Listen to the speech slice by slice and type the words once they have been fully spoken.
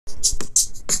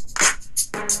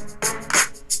Go,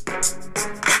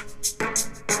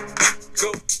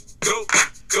 go,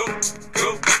 go,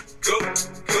 go, go,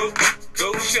 go,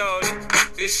 go, shorty.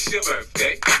 It's your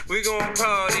birthday. We gon'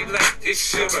 party like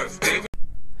it's your birthday.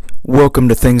 Welcome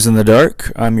to Things in the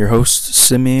Dark. I'm your host,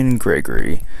 Simeon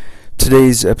Gregory.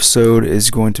 Today's episode is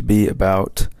going to be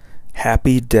about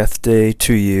Happy Death Day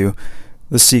to You,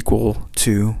 the sequel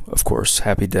to, of course,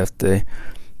 Happy Death Day.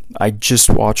 I just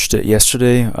watched it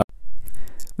yesterday.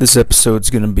 This episode's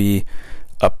going to be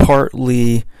a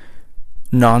partly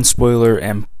non-spoiler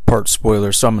and part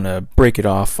spoiler, so I'm going to break it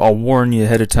off. I'll warn you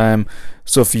ahead of time,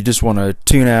 so if you just want to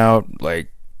tune out,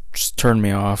 just turn me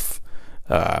off.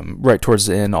 Right towards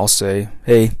the end, I'll say,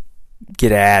 hey,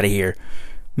 get out of here.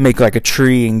 Make like a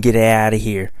tree and get out of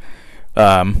here.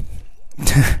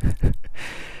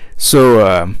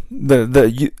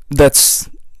 That's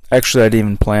actually, I didn't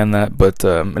even plan that, but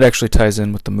it actually ties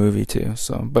in with the movie too.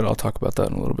 But I'll talk about that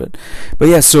in a little bit. But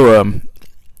yeah,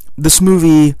 this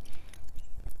movie,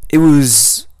 it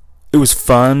was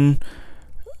fun.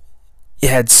 It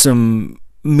had some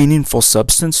meaningful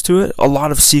substance to it. A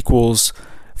lot of sequels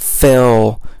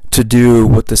fail to do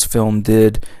what this film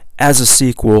did. As a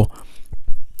sequel,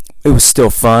 it was still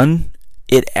fun.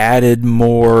 It added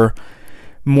more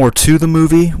to the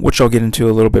movie, which I'll get into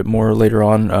a little bit more later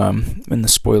on in the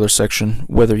spoiler section,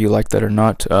 whether you like that or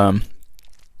not.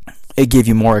 It gave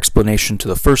you more explanation to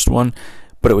the first one,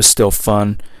 but it was still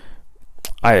fun.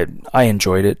 I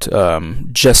enjoyed it.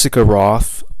 Jessica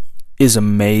Rothe is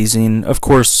amazing. Of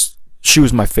course, she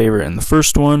was my favorite in the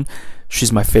first one.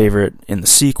 She's my favorite in the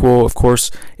sequel. Of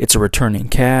course, it's a returning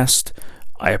cast.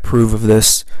 I approve of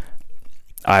this.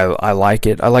 I like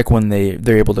it. I like when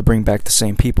they're able to bring back the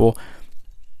same people.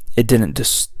 It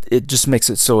just makes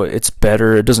it so it's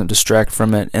better. It doesn't distract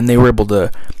from it. And they were able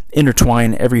to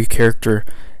intertwine every character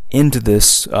into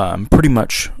this, pretty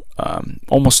much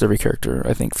almost every character,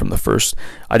 I think, from the first.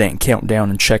 I didn't count down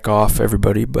and check off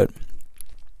everybody, but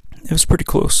it was pretty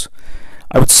close.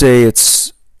 I would say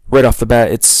it's, right off the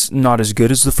bat, it's not as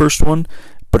good as the first one,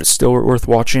 but it's still worth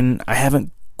watching. I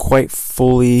haven't quite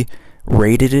fully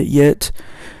rated it yet.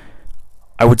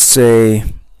 I would say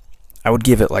I would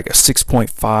give it like a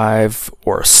 6.5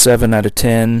 or a 7 out of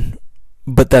 10,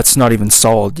 but that's not even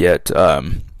solid yet.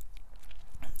 I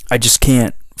just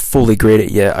can't fully grade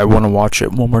it yet. I want to watch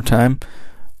it one more time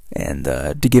and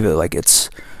to give it like it's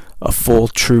a full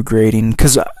true grading,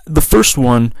 because the first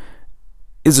one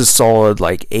is a solid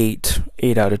like 8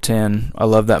 out of 10. I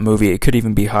love that movie. It could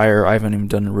even be higher. I haven't even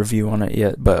done a review on it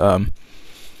yet, but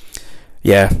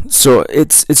yeah, so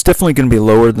it's definitely going to be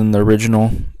lower than the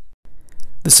original.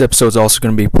 This episode's also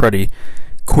going to be pretty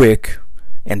quick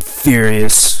and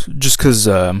furious, just because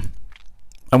I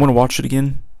want to watch it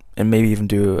again and maybe even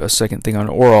do a second thing on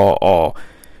it, or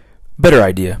better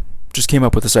idea. Just came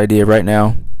up with this idea right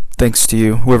now. Thanks to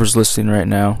you, whoever's listening right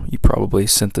now. You probably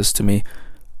sent this to me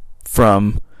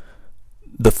from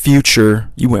the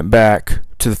future. You went back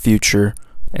to the future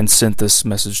and sent this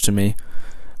message to me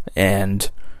and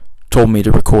told me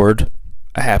to record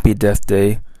a Happy Death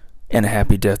Day and a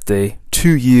Happy Death Day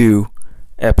to You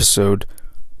episode.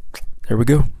 There we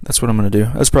go. That's what I'm going to do.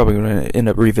 That's probably going to end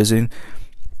up revisiting.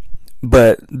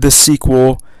 But this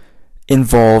sequel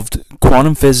involved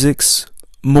quantum physics,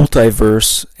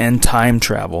 multiverse, and time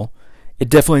travel. It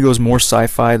definitely goes more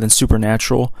sci-fi than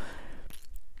supernatural.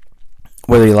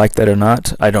 Whether you like that or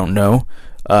not, I don't know.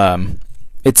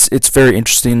 It's very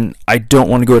interesting. I don't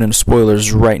want to go into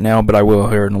spoilers right now, but I will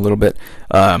here in a little bit.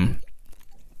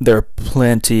 There are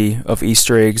plenty of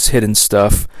Easter eggs, hidden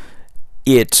stuff.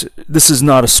 This is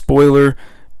not a spoiler,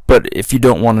 but if you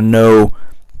don't want to know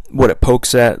what it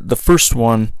pokes at, the first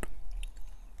one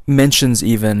mentions,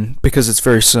 even because it's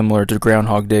very similar to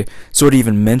Groundhog Day, so it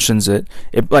even mentions it.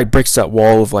 It like breaks that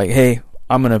wall of like, hey,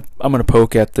 I'm gonna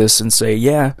poke at this and say,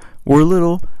 yeah, we're a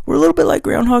little bit like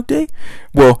Groundhog Day.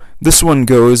 Well, this one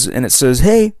goes and it says,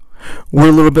 hey, we're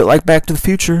a little bit like Back to the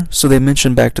Future. So they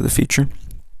mention Back to the Future,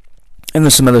 and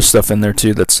there's some other stuff in there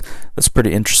too that's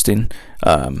pretty interesting.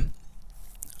 I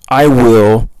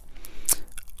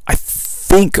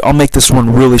think I'll make this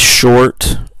one really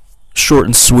short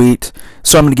and sweet.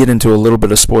 So I'm gonna get into a little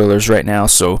bit of spoilers right now.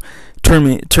 So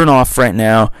turn off right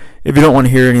now if you don't want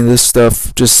to hear any of this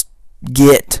stuff. Just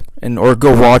or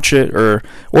go watch it, or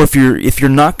if you're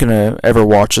not gonna ever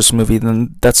watch this movie,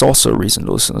 then that's also a reason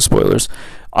to listen to spoilers.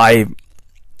 I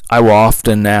will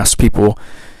often ask people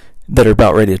that are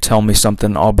about ready to tell me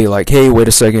something. I'll be like, hey, wait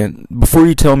a second, before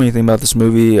you tell me anything about this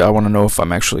movie, I want to know if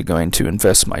I'm actually going to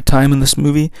invest my time in this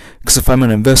movie, because if I'm going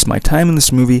to invest my time in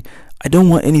this movie, I don't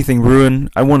want anything ruined.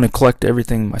 I want to collect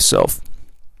everything myself.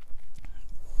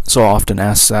 so I'll often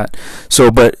ask that.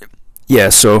 So, but yeah,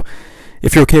 so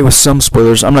if you're okay with some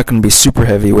spoilers, I'm not going to be super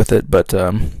heavy with it, but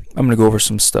I'm going to go over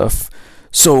some stuff.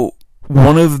 So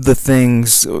one of the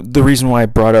things, the reason why I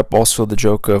brought up also the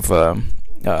joke of,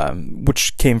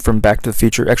 which came from Back to the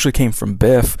Future, actually came from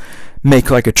Biff, make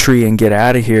like a tree and get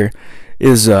out of here,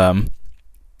 is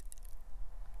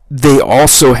they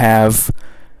also have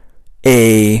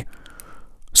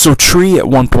so Tree at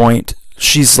one point,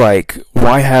 she's like,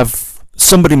 why have,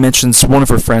 somebody mentions, one of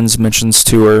her friends mentions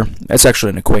to her, it's actually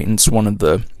an acquaintance, one of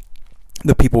the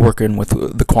people working with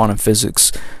the quantum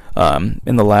physics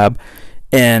in the lab,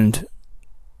 and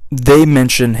they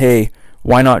mention, hey,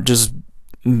 why not just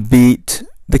beat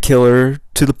the killer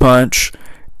to the punch,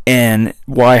 and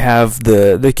why have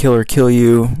the killer kill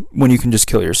you when you can just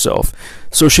kill yourself?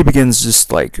 So she begins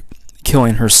just like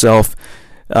killing herself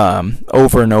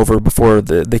over and over before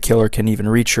the killer can even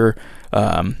reach her.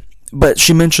 But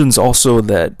she mentions also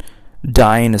that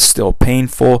dying is still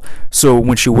painful, so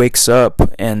when she wakes up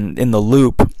and in the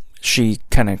loop, she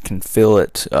kind of can feel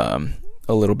it a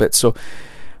little bit. So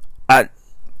I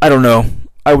don't know.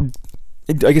 I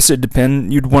guess it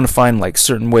depends. You'd want to find like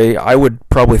certain way. I would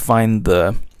probably find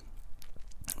the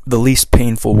least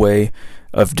painful way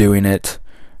of doing it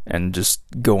and just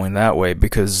going that way,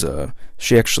 because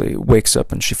she actually wakes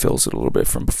up and she feels it a little bit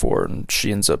from before, and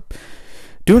she ends up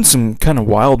doing some kind of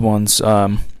wild ones.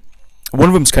 One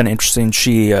of them's kind of interesting.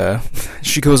 She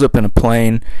goes up in a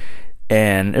plane,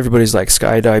 and everybody's like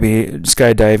skydiving,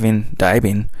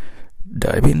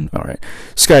 all right,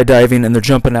 skydiving, and they're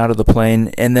jumping out of the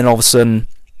plane, and then all of a sudden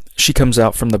she comes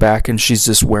out from the back, and she's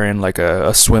just wearing like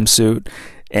a swimsuit,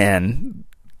 and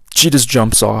she just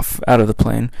jumps off out of the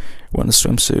plane wearing a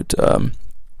swimsuit.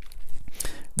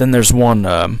 Then there's one,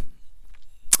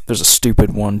 there's a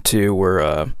stupid one too,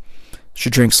 where she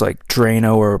drinks like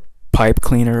Drano or pipe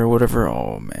cleaner or whatever.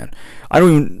 Oh man, I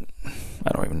don't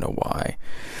even know why.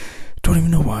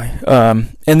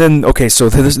 And then, okay, so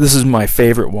this is my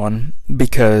favorite one,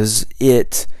 because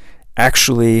it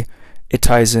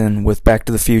ties in with Back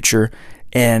to the Future,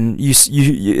 and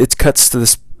it cuts to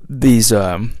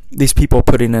these people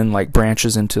putting in like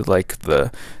branches into like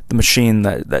the machine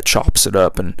that chops it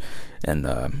up and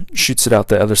shoots it out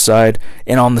the other side,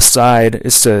 and on the side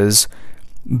it says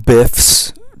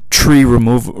Biff's tree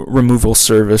removal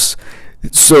service.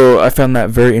 So I found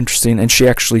that very interesting, and she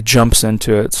actually jumps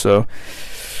into it. So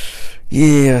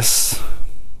yes.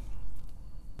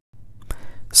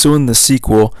 So in the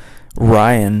sequel,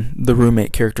 Ryan, the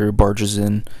roommate character who barges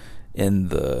in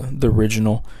the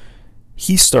original,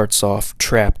 he starts off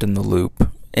trapped in the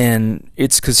loop, and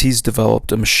it's because he's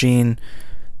developed a machine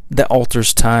that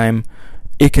alters time.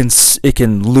 It can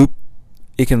loop.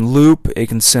 It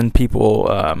can send people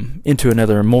into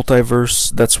another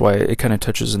multiverse. That's why it kind of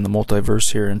touches in the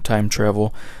multiverse here in time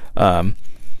travel.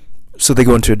 So they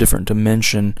go into a different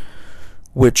dimension,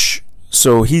 it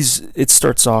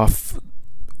starts off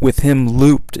with him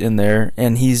looped in there,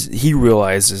 and he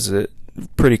realizes it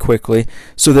pretty quickly.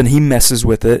 So then he messes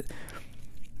with it,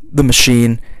 the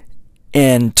machine,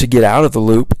 and to get out of the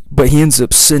loop, but he ends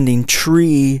up sending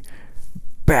Tree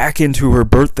back into her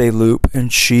birthday loop,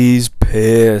 and she's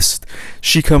pissed.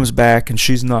 She comes back and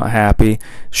she's not happy.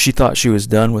 She thought she was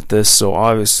done with this, so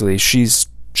obviously she's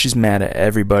mad at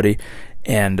everybody,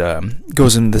 and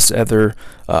goes into this other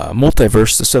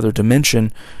multiverse, this other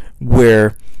dimension,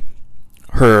 where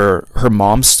her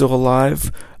mom's still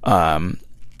alive. Her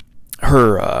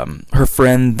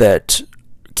friend that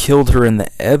killed her in the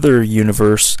other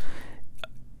universe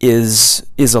is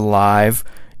alive,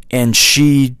 and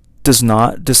she does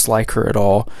not dislike her at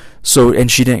all. So, and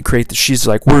she didn't create she's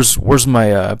like, where's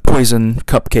my poison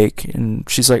cupcake? And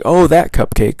she's like, oh, that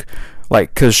cupcake,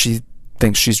 like, because she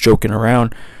thinks she's joking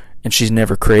around, and she's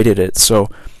never created it. So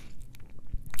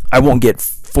I won't get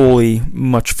fully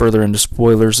much further into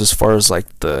spoilers as far as like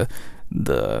the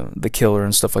killer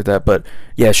and stuff like that, but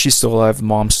yeah, she's still alive,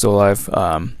 mom's still alive.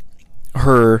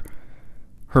 Her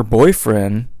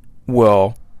boyfriend,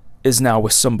 well, is now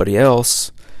with somebody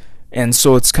else, and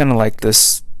so it's kind of like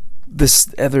this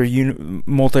other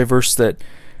multiverse that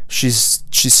she's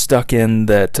stuck in,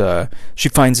 that she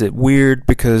finds it weird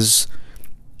because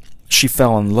she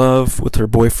fell in love with her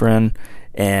boyfriend,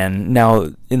 and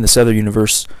now in this other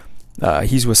universe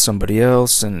he's with somebody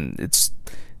else, and it's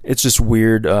just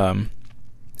weird.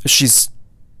 She's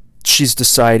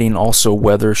deciding also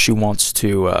whether she wants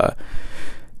to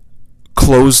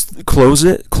close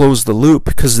the loop,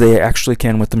 because they actually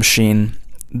can with the machine.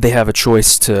 They have a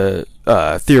choice to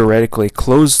theoretically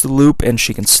close the loop, and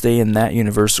she can stay in that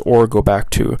universe, or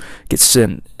get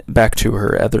sent back to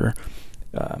her other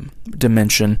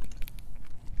dimension.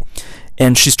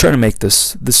 and she's trying to make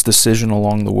this decision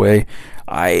along the way.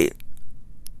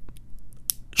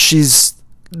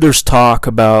 There's talk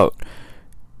about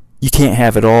you can't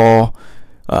have it all.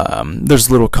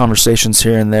 There's little conversations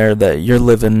here and there that you're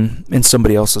living in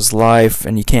somebody else's life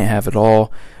and you can't have it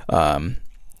all,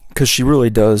 because she really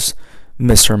does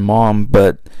miss her mom.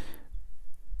 But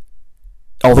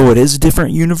although it is a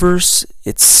different universe,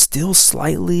 it's still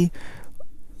slightly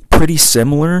pretty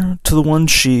similar to the one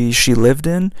she lived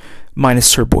in,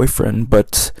 minus her boyfriend.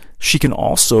 But she can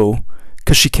also,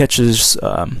 because she catches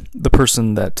the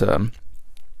person that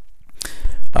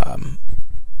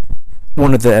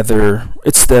one of the other,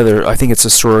 I think it's a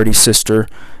sorority sister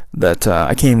that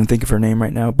I can't even think of her name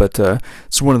right now, but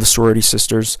it's one of the sorority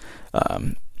sisters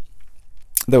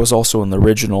that was also in the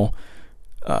original.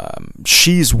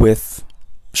 She's with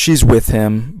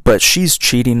him, but she's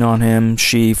cheating on him.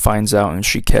 She finds out and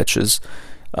she catches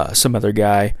some other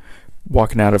guy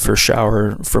walking out of her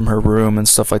shower from her room and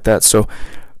stuff like that. So,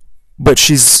 but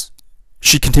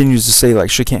she continues to say, like,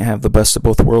 she can't have the best of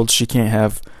both worlds. She can't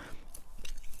have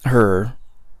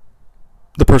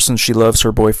the person she loves,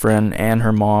 her boyfriend, and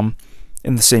her mom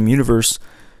in the same universe,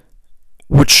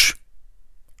 which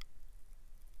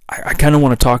I kind of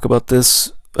want to talk about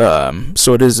this.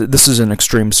 So this is an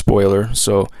extreme spoiler,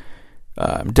 so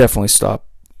definitely stop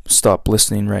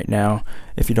listening right now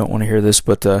if you don't want to hear this.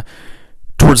 But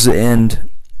towards the end,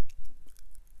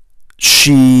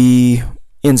 she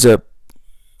ends up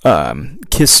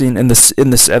kissing in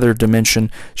this other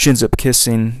dimension. She ends up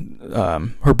kissing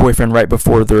her boyfriend right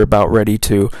before they're about ready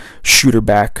to shoot her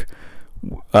back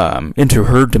into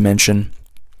her dimension.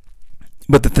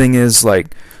 But the thing is,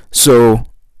 like, so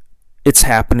it's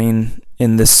happening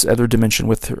in this other dimension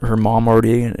with her mom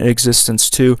already in existence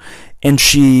too, and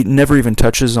she never even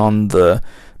touches on the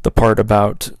part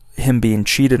about him being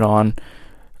cheated on.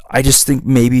 I just think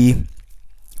maybe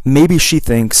she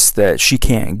thinks that she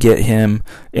can't get him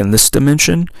in this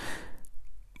dimension,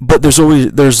 but there's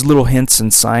little hints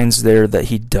and signs there that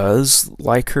he does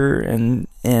like her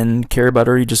and care about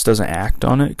her. He just doesn't act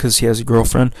on it because he has a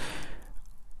girlfriend.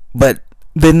 But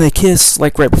then they kiss,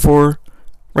 like right before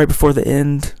the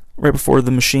end, right before the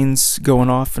machine's going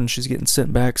off and she's getting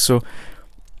sent back. So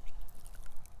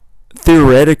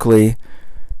theoretically,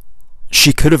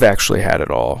 she could have actually had it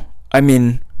all. I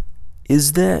mean,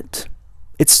 is that...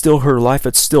 It's still her life,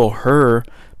 it's still her,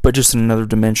 but just in another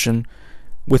dimension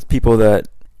with people that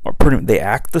are they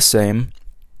act the same.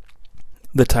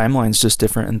 The timeline's just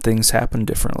different and things happen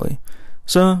differently.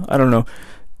 So, I don't know.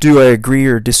 Do I agree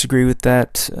or disagree with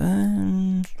that?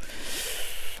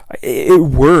 It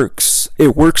works.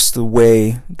 It works the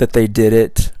way that they did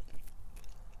it.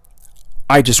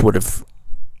 I would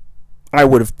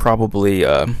have probably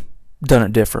done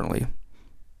it differently.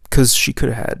 Because she could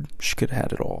have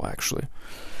had it all, actually.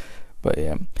 But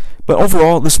yeah. But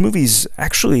overall, this movie's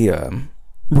actually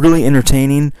really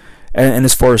entertaining. And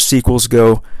as far as sequels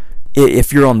go,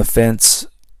 if you're on the fence,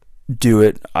 do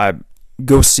it.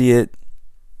 Go see it.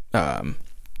 I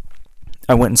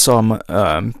went and saw,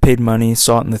 paid money,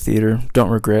 saw it in the theater. Don't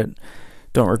regret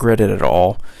it at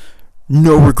all.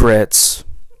 No regrets.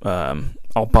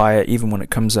 I'll buy it even when it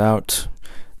comes out.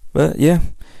 But yeah,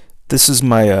 this is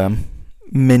my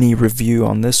mini review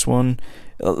on this one.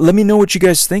 Let me know what you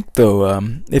guys think, though,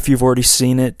 if you've already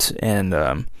seen it,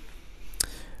 and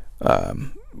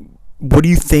what do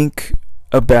you think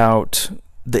about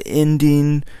the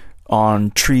ending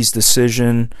on Tree's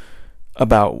decision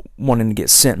about wanting to get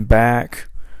sent back?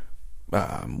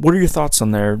 What are your thoughts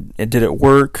on there? Did it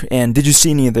work? And did you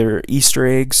see any other Easter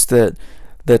eggs that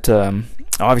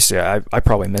obviously I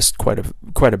probably missed quite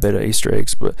a bit of Easter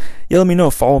eggs, but yeah, let me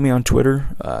know. Follow me on Twitter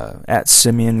at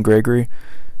Simeon Gregory,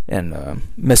 and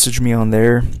message me on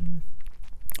there.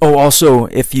 Oh, also,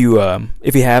 if you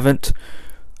haven't,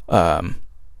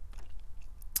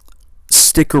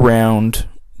 stick around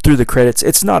through the credits.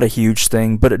 It's not a huge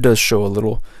thing, but it does show a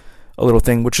little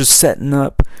thing, which is setting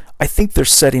up. I think they're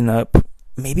setting up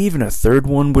maybe even a third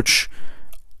one, which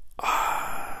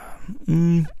I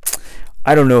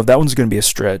don't know if that one's gonna be a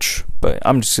stretch, but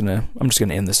I'm just gonna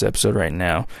end this episode right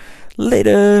now.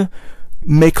 Later.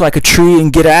 Make like a tree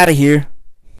and get out of here.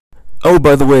 Oh,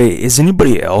 by the way, is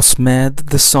anybody else mad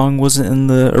that this song wasn't in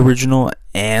the original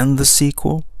and the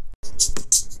sequel?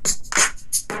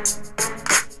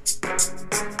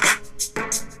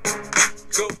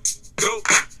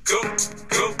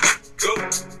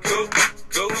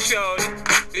 Go, shorty,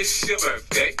 it's your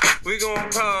birthday. We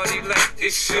gon' party like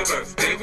it's your birthday.